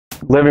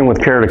Living with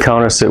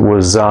keratoconus, it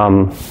was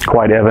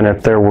quite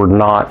evident there were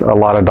not a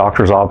lot of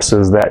doctors'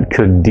 offices that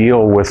could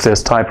deal with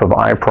this type of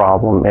eye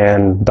problem,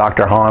 and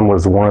Dr. Hahn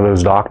was one of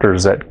those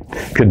doctors that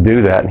could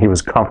do that. He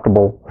was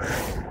comfortable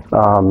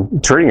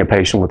treating a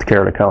patient with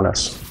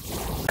keratoconus.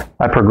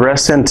 I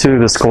progressed into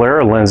the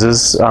scleral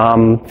lenses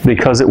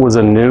because it was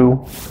a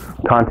new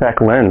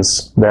contact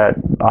lens that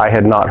I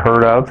had not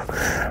heard of.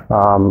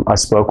 I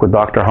spoke with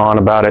Dr. Hahn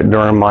about it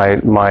during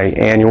my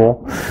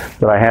annual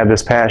that I had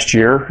this past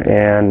year,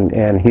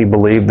 and he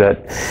believed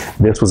that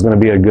this was going to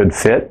be a good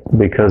fit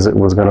because it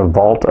was going to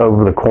vault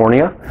over the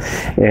cornea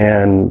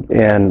and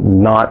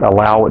not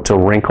allow it to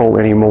wrinkle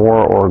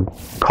anymore or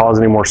cause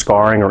any more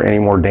scarring or any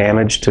more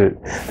damage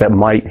that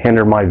might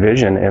hinder my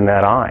vision in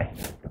that eye.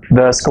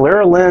 The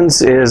scleral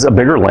lens is a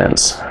bigger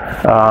lens.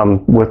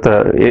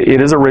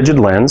 It is a rigid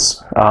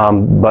lens,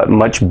 but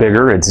much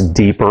bigger. It's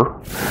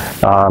deeper.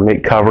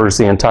 It covers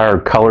the entire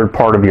colored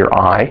part of your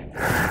eye,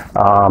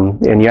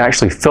 and you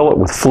actually fill it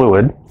with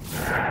fluid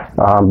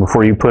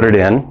before you put it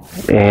in.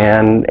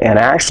 And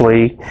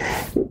actually,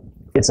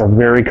 it's a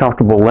very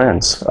comfortable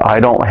lens. I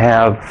don't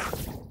have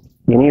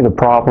any of the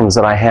problems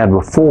that I had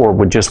before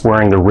with just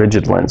wearing the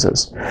rigid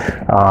lenses.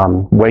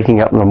 Waking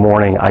up in the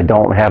morning, I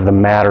don't have the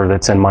matter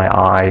that's in my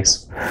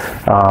eyes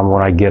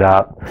when I get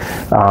up.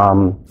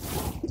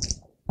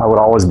 I would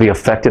always be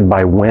affected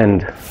by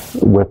wind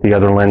with the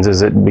other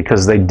lenses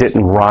because they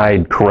didn't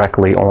ride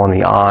correctly on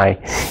the eye.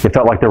 It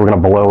felt like they were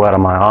going to blow out of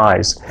my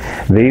eyes.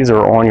 These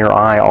are on your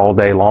eye all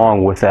day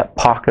long with that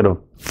pocket of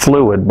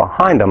fluid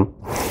behind them,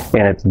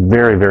 and it's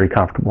very, very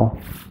comfortable.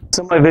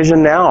 So my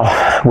vision now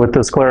with the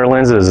scleral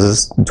lenses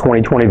is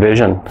 20/20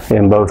 vision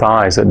in both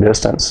eyes at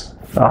distance.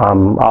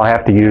 I'll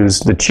have to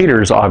use the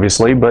cheaters,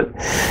 obviously, but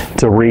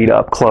to read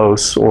up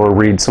close or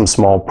read some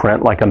small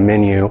print like a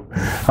menu.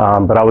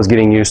 But I was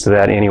getting used to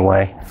that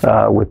anyway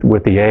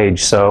with the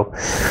age, so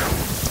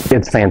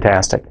it's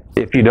fantastic.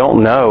 If you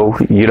don't know,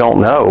 you don't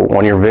know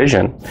on your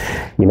vision.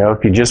 You know,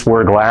 if you just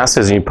wear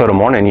glasses and you put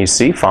them on and you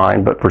see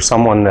fine, but for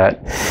someone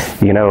that,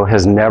 you know,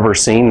 has never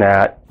seen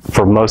that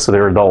for most of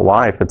their adult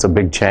life, it's a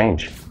big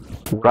change.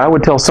 What I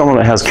would tell someone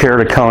that has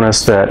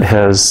keratoconus that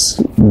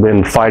has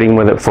been fighting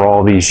with it for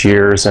all these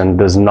years and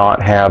does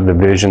not have the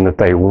vision that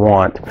they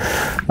want,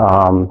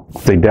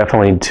 they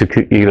definitely need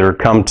to either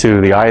come to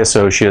the eye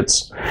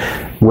associates,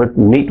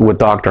 meet with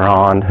Dr.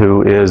 Hahn,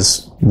 who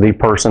is the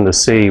person to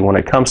see when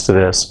it comes to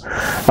this,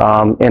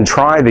 and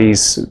try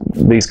these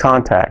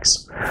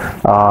contacts.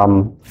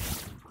 And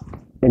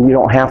you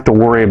don't have to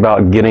worry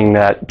about getting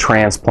that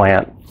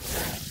transplant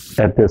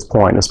at this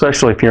point,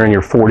 especially if you're in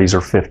your 40s or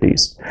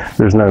 50s.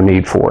 There's no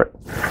need for it.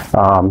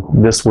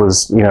 This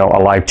was, you know, a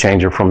life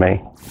changer for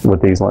me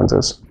with these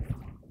lenses.